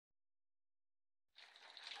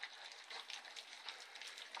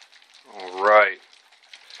Alright,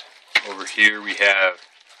 over here we have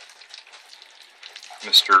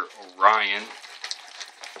Mr. Orion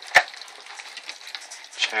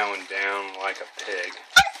chowing down like a pig.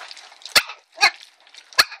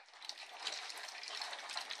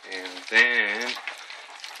 And then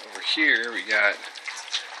over here we got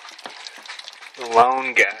the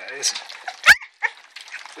lone guys.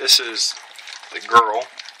 This is the girl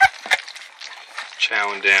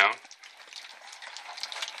chowing down.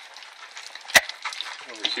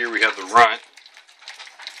 Over here we have the runt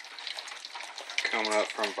coming up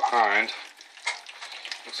from behind.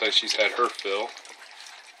 Looks like she's had her fill.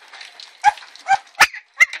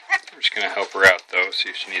 We're just going to help her out though, see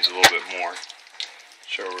if she needs a little bit more.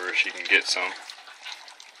 Show her if she can get some.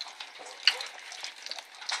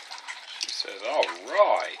 She says,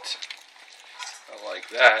 alright. I like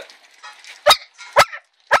that.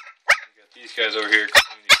 We got these guys over here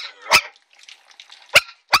cleaning each other up.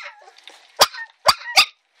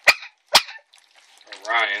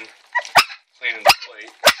 Orion cleaning the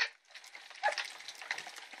plate.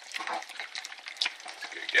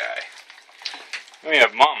 Good guy. Then we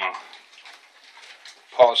have Mama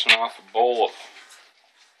polishing off a bowl of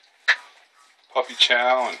puppy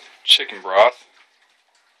chow and chicken broth.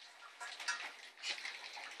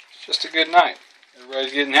 It's just a good night.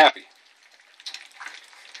 Everybody's getting happy.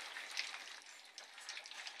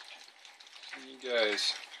 You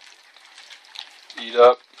guys eat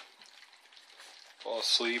up, fall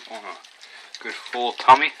asleep on a good full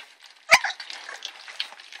tummy.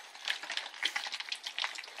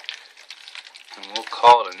 And we'll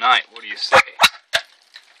call it a night. What do you say?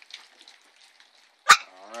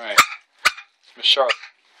 Alright. Miss Charlotte.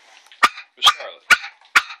 Miss Charlotte.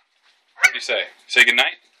 What do you say? Say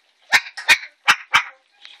goodnight?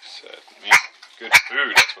 She said, man, good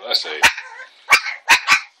food. That's what I say.